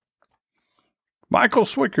Michael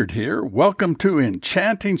Swickard here. Welcome to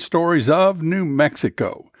Enchanting Stories of New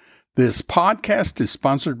Mexico. This podcast is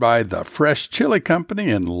sponsored by the Fresh Chili Company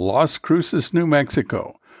in Las Cruces, New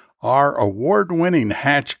Mexico. Our award-winning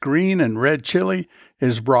Hatch green and red chili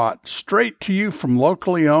is brought straight to you from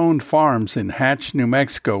locally owned farms in Hatch, New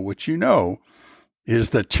Mexico, which you know is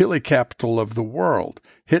the chili capital of the world.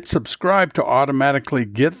 Hit subscribe to automatically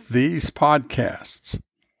get these podcasts.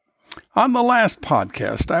 On the last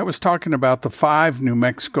podcast, I was talking about the 5 New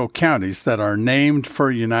Mexico counties that are named for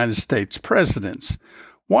United States presidents.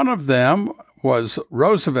 One of them was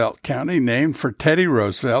Roosevelt County, named for Teddy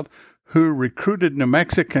Roosevelt, who recruited New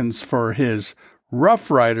Mexicans for his Rough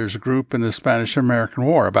Riders group in the Spanish-American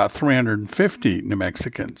War, about 350 New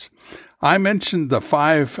Mexicans. I mentioned the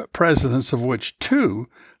 5 presidents, of which 2,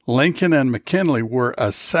 Lincoln and McKinley, were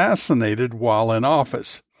assassinated while in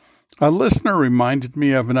office. A listener reminded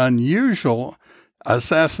me of an unusual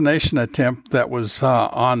assassination attempt that was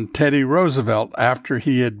on Teddy Roosevelt after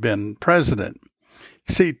he had been president.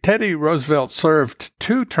 See, Teddy Roosevelt served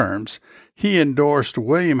 2 terms. He endorsed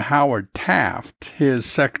William Howard Taft, his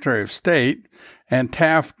Secretary of State, and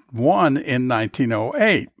Taft won in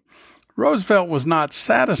 1908. Roosevelt was not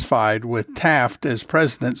satisfied with Taft as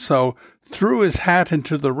president, so threw his hat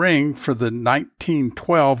into the ring for the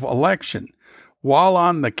 1912 election. While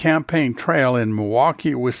on the campaign trail in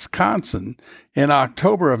Milwaukee, Wisconsin, in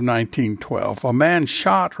October of 1912, a man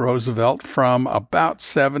shot Roosevelt from about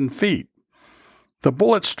 7 feet. The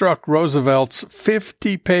bullet struck Roosevelt's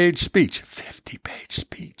 50-page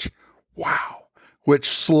speech, wow, which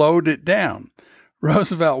slowed it down.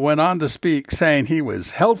 Roosevelt went on to speak, saying he was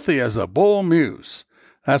healthy as a bull moose.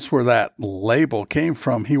 That's where that label came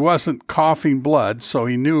from. He wasn't coughing blood, so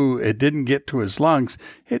he knew it didn't get to his lungs.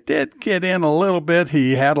 It did get in a little bit.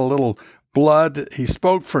 He had a little blood. He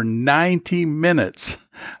spoke for 90 minutes,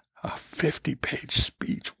 a 50-page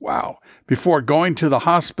speech, wow, before going to the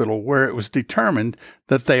hospital where it was determined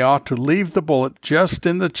that they ought to leave the bullet just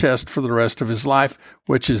in the chest for the rest of his life,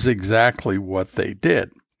 which is exactly what they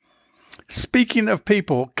did. Speaking of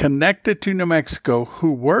people connected to New Mexico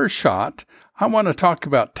who were shot, I want to talk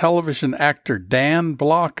about television actor Dan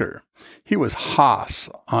Blocker. He was Haas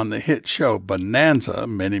on the hit show Bonanza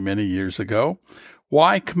many, many years ago.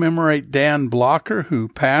 Why commemorate Dan Blocker, who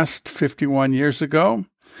passed 51 years ago?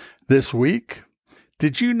 This week,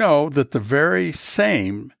 did you know that the very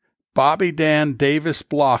same Bobby Dan Davis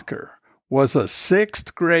Blocker was a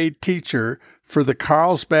 6th grade teacher for the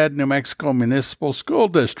Carlsbad, New Mexico Municipal School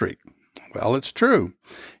District? Well, it's true.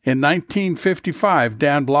 In 1955,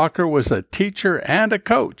 Dan Blocker was a teacher and a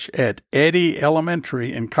coach at Eddy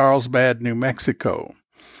Elementary in Carlsbad, New Mexico.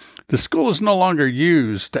 The school is no longer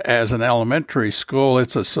used as an elementary school.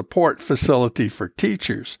 It's a support facility for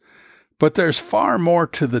teachers. But there's far more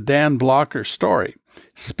to the Dan Blocker story.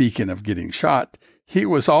 Speaking of getting shot, he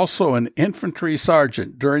was also an infantry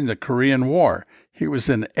sergeant during the Korean War. He was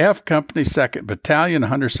in F Company, 2nd Battalion,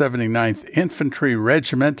 179th Infantry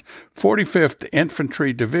Regiment, 45th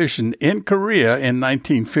Infantry Division in Korea in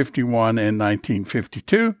 1951 and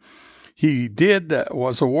 1952. He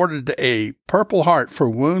was awarded a Purple Heart for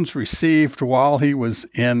wounds received while he was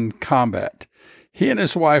in combat. He and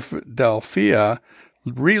his wife, Delphia,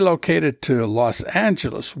 relocated to Los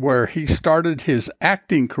Angeles, where he started his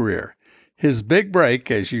acting career. His big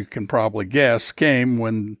break, as you can probably guess, came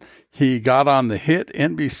when he got on the hit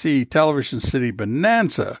NBC television city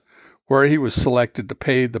Bonanza, where he was selected to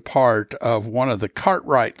play the part of one of the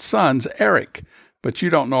Cartwright sons, Eric. But you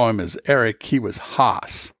don't know him as Eric. He was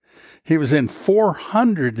Haas. He was in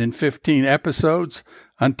 415 episodes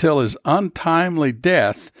until his untimely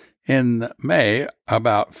death in May,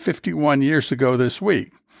 about 51 years ago this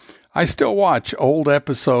week. I still watch old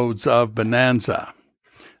episodes of Bonanza.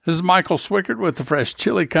 This is Michael Swickard with the Fresh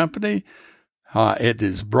Chili Company. It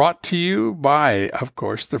is brought to you by, of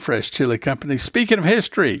course, the Fresh Chili Company. Speaking of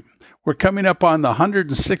history, we're coming up on the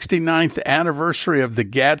 169th anniversary of the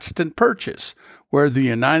Gadsden Purchase, where the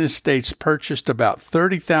United States purchased about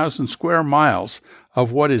 30,000 square miles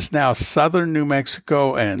of what is now southern New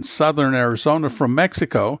Mexico and southern Arizona from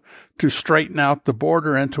Mexico to straighten out the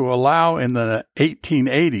border and to allow in the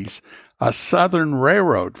 1880s a southern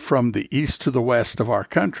railroad from the east to the west of our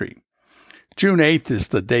country. June 8th is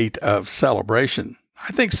the date of celebration.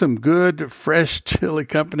 I think some good Fresh Chili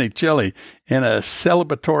Company chili in a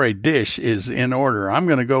celebratory dish is in order. I'm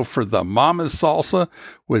going to go for the Mama's salsa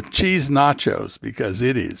with cheese nachos because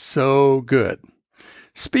it is so good.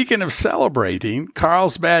 Speaking of celebrating,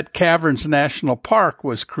 Carlsbad Caverns National Park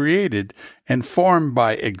was created and formed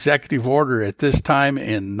by executive order at this time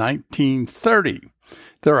in 1930.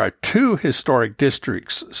 There are 2 historic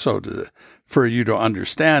districts, so to for you to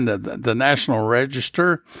understand the National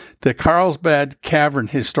Register, the Carlsbad Cavern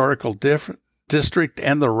Historical District,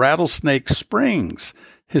 and the Rattlesnake Springs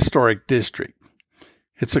Historic District.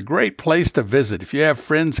 It's a great place to visit. If you have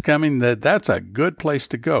friends coming, that's a good place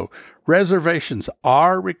to go. Reservations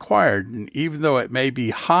are required, and even though it may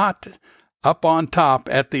be hot up on top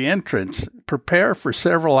at the entrance, prepare for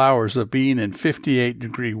several hours of being in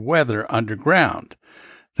 58-degree weather underground.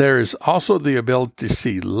 There is also the ability to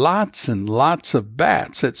see lots and lots of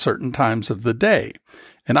bats at certain times of the day.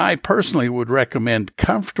 And I personally would recommend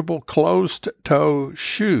comfortable closed-toe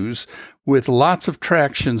shoes with lots of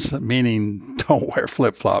tractions, meaning don't wear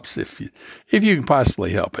flip-flops if you can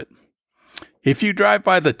possibly help it. If you drive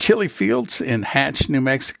by the chili fields in Hatch, New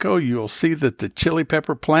Mexico, you'll see that the chili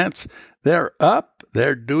pepper plants, they're up,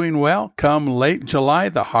 they're doing well. Come late July,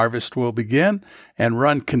 the harvest will begin and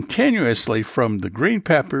run continuously from the green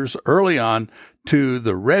peppers early on to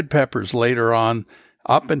the red peppers later on,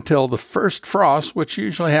 up until the first frost, which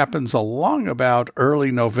usually happens along about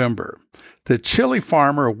early November. The chili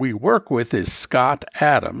farmer we work with is Scott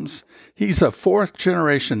Adams. He's a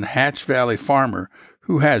fourth-generation Hatch Valley farmer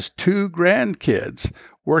who has 2 grandkids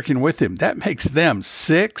working with him. That makes them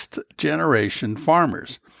sixth-generation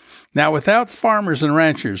farmers. Now, without farmers and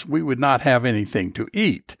ranchers, we would not have anything to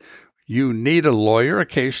eat. You need a lawyer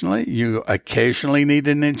occasionally. You occasionally need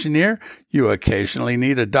an engineer. You occasionally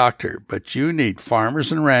need a doctor. But you need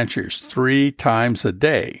farmers and ranchers 3 times a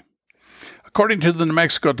day. According to the New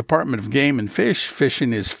Mexico Department of Game and Fish,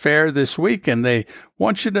 fishing is fair this week, and they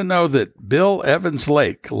want you to know that Bill Evans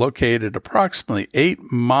Lake, located approximately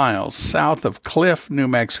 8 miles south of Cliff, New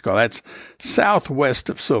Mexico, that's southwest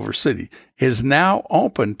of Silver City, is now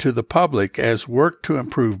open to the public as work to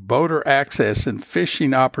improve boater access and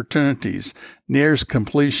fishing opportunities nears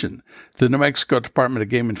completion. The New Mexico Department of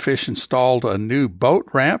Game and Fish installed a new boat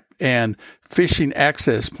ramp and fishing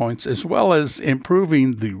access points, as well as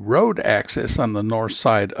improving the road access on the north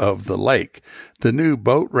side of the lake. The new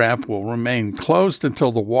boat ramp will remain closed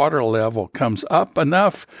until the water level comes up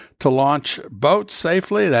enough to launch boats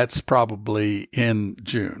safely. That's probably in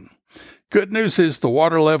June. Good news is the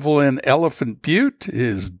water level in Elephant Butte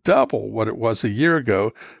is double what it was a year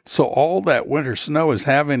ago, so all that winter snow is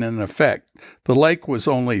having an effect. The lake was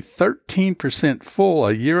only 13% full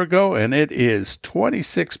a year ago, and it is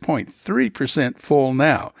 26.3% full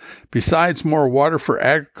now. Besides more water for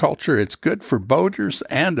agriculture, it's good for boaters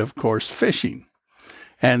and, of course, fishing.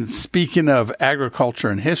 And speaking of agriculture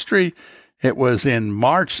and history, it was in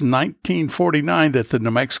March 1949 that the New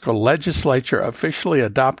Mexico legislature officially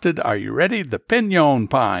adopted, are you ready, the piñon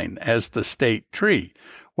pine as the state tree.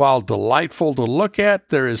 While delightful to look at,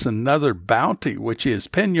 there is another bounty, which is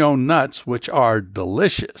piñon nuts, which are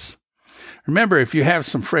delicious. Remember, if you have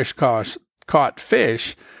some fresh caught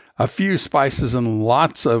fish, a few spices, and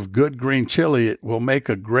lots of good green chili, it will make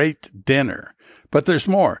a great dinner. But there's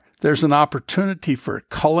more. There's an opportunity for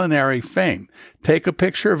culinary fame. Take a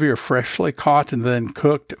picture of your freshly caught and then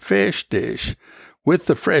cooked fish dish with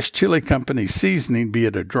the Fresh Chili Company seasoning, be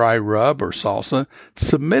it a dry rub or salsa.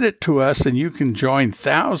 Submit it to us, and you can join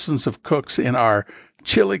thousands of cooks in our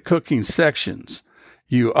chili cooking sections.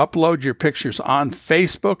 You upload your pictures on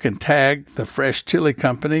Facebook and tag the Fresh Chili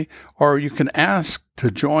Company, or you can ask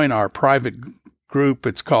to join our private group.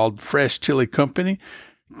 It's called Fresh Chili Company.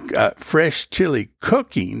 Fresh Chili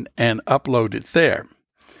Cooking, and upload it there.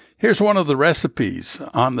 Here's one of the recipes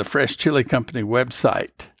on the Fresh Chili Company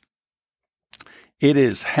website. It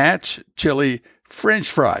is Hatch Chili French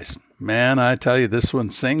fries. Man, I tell you, this one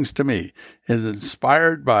sings to me. It's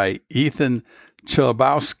inspired by Ethan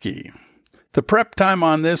Chilabowski. The prep time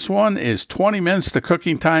on this one is 20 minutes. The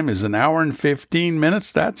cooking time is an hour and 15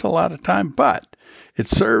 minutes. That's a lot of time, but it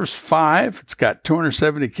serves 5. It's got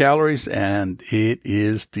 270 calories, and it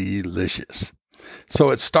is delicious. So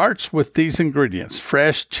it starts with these ingredients.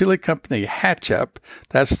 Fresh Chili Company Hatchup.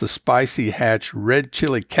 That's the spicy Hatch red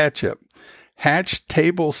chili ketchup. Hatch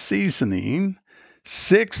table seasoning.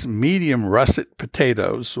 6 medium russet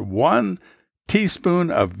potatoes. 1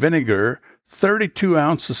 teaspoon of vinegar. 32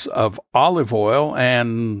 ounces of olive oil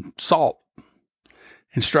and salt.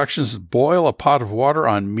 Instructions: boil a pot of water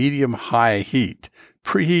on medium-high heat.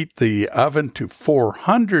 Preheat the oven to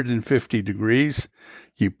 450 degrees.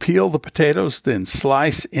 You peel the potatoes, then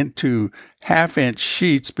slice into half-inch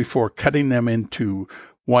sheets before cutting them into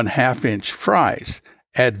 1/2-inch fries.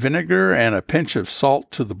 Add vinegar and a pinch of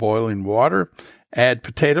salt to the boiling water. Add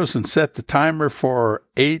potatoes and set the timer for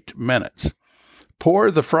 8 minutes.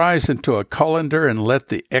 Pour the fries into a colander and let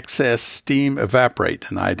the excess steam evaporate.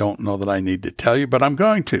 And I don't know that I need to tell you, but I'm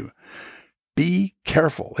going to. Be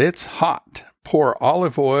careful. It's hot. Pour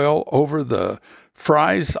olive oil over the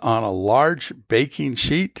fries on a large baking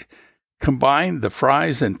sheet. Combine the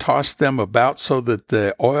fries and toss them about so that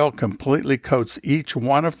the oil completely coats each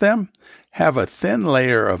one of them. Have a thin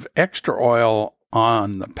layer of extra oil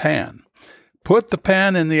on the pan. Put the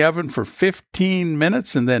pan in the oven for 15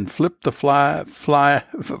 minutes and then flip the fries,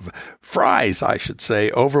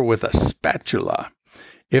 over with a spatula.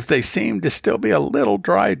 If they seem to still be a little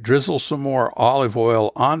dry, drizzle some more olive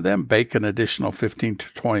oil on them. Bake an additional 15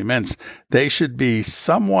 to 20 minutes. They should be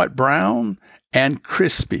somewhat brown and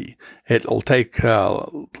crispy. It'll take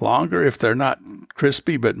longer if they're not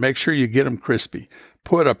crispy, but make sure you get them crispy.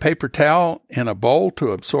 Put a paper towel in a bowl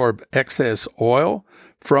to absorb excess oil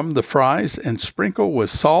from the fries and sprinkle with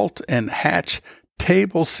salt and Hatch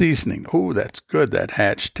table seasoning. Oh, that's good, that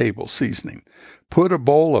Hatch table seasoning. Put a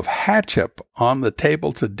bowl of Hatchup on the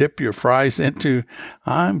table to dip your fries into.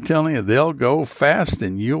 I'm telling you, they'll go fast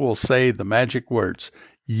and you will say the magic words.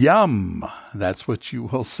 Yum! That's what you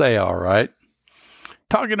will say, all right?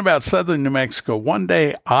 Talking about southern New Mexico, one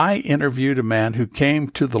day I interviewed a man who came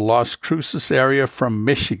to the Las Cruces area from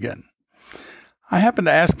Michigan. I happened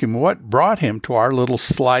to ask him what brought him to our little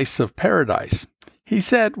slice of paradise. He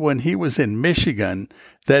said when he was in Michigan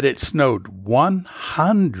that it snowed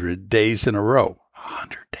 100 days in a row.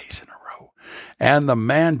 100 days in a row. And the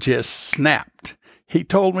man just snapped. He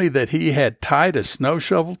told me that he had tied a snow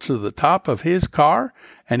shovel to the top of his car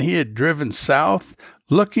and he had driven south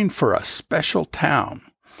looking for a special town.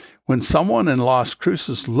 When someone in Las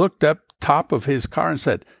Cruces looked up top of his car and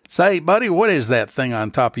said, "Say, buddy, what is that thing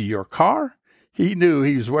on top of your car?" He knew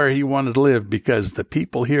he was where he wanted to live because the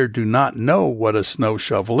people here do not know what a snow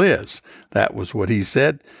shovel is. That was what he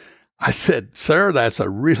said. I said, "Sir, that's a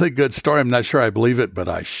really good story. I'm not sure I believe it, but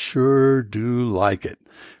I sure do like it."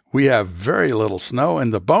 We have very little snow,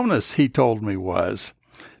 and the bonus he told me was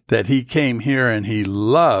that he came here and he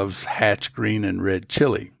loves Hatch green and red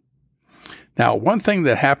chili. Now, one thing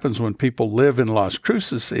that happens when people live in Las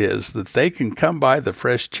Cruces is that they can come by the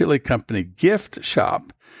Fresh Chili Company gift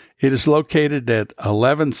shop. It is located at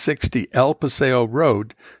 1160 El Paseo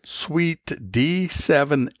Road, Suite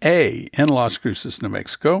D7A in Las Cruces, New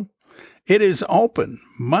Mexico. It is open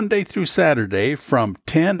Monday through Saturday from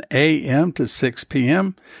 10 a.m. to 6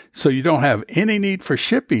 p.m., so you don't have any need for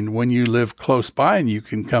shipping when you live close by and you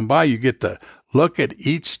can come by. You get to look at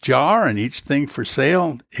each jar and each thing for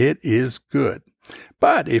sale. It is good.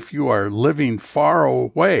 But if you are living far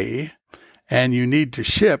away and you need to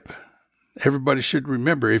ship, everybody should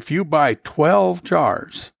remember, if you buy 12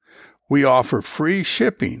 jars, we offer free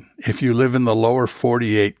shipping if you live in the lower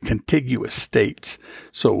 48 contiguous states,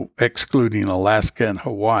 so excluding Alaska and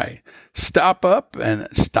Hawaii. Stock up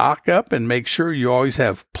and make sure you always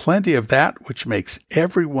have plenty of that, which makes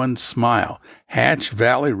everyone smile. Hatch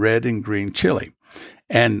Valley Red and Green Chili.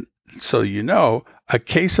 And so you know, a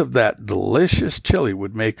case of that delicious chili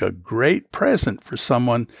would make a great present for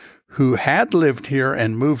someone who had lived here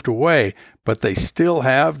and moved away, but they still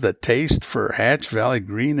have the taste for Hatch Valley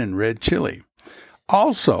Green and Red Chili.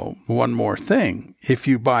 Also, one more thing, if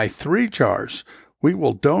you buy 3 jars, we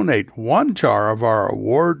will donate 1 jar of our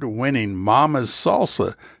award-winning Mama's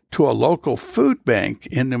Salsa to a local food bank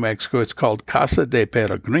in New Mexico. It's called Casa de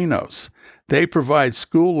Peregrinos. They provide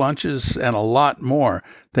school lunches and a lot more.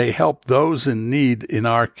 They help those in need in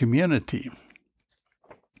our community.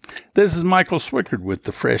 This is Michael Swickard with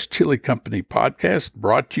the Fresh Chili Company podcast,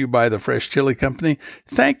 brought to you by the Fresh Chili Company.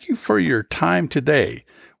 Thank you for your time today.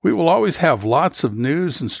 We will always have lots of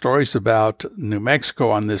news and stories about New Mexico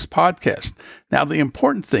on this podcast. Now, the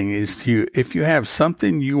important thing is if you have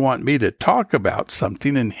something you want me to talk about,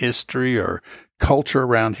 something in history or culture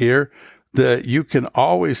around here, that you can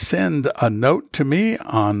always send a note to me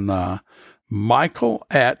on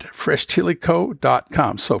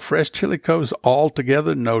Michael@FreshChiliCo.com. So Fresh Chili Co is all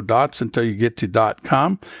together, no dots until you get to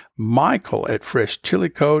 .com.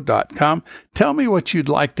 Michael@FreshChiliCo.com. Tell me what you'd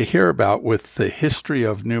like to hear about with the history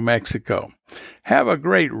of New Mexico. Have a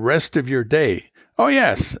great rest of your day. Oh,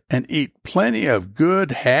 yes, and eat plenty of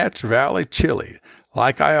good Hatch Valley chili.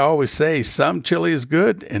 Like I always say, some chili is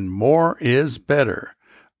good and more is better.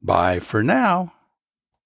 Bye for now.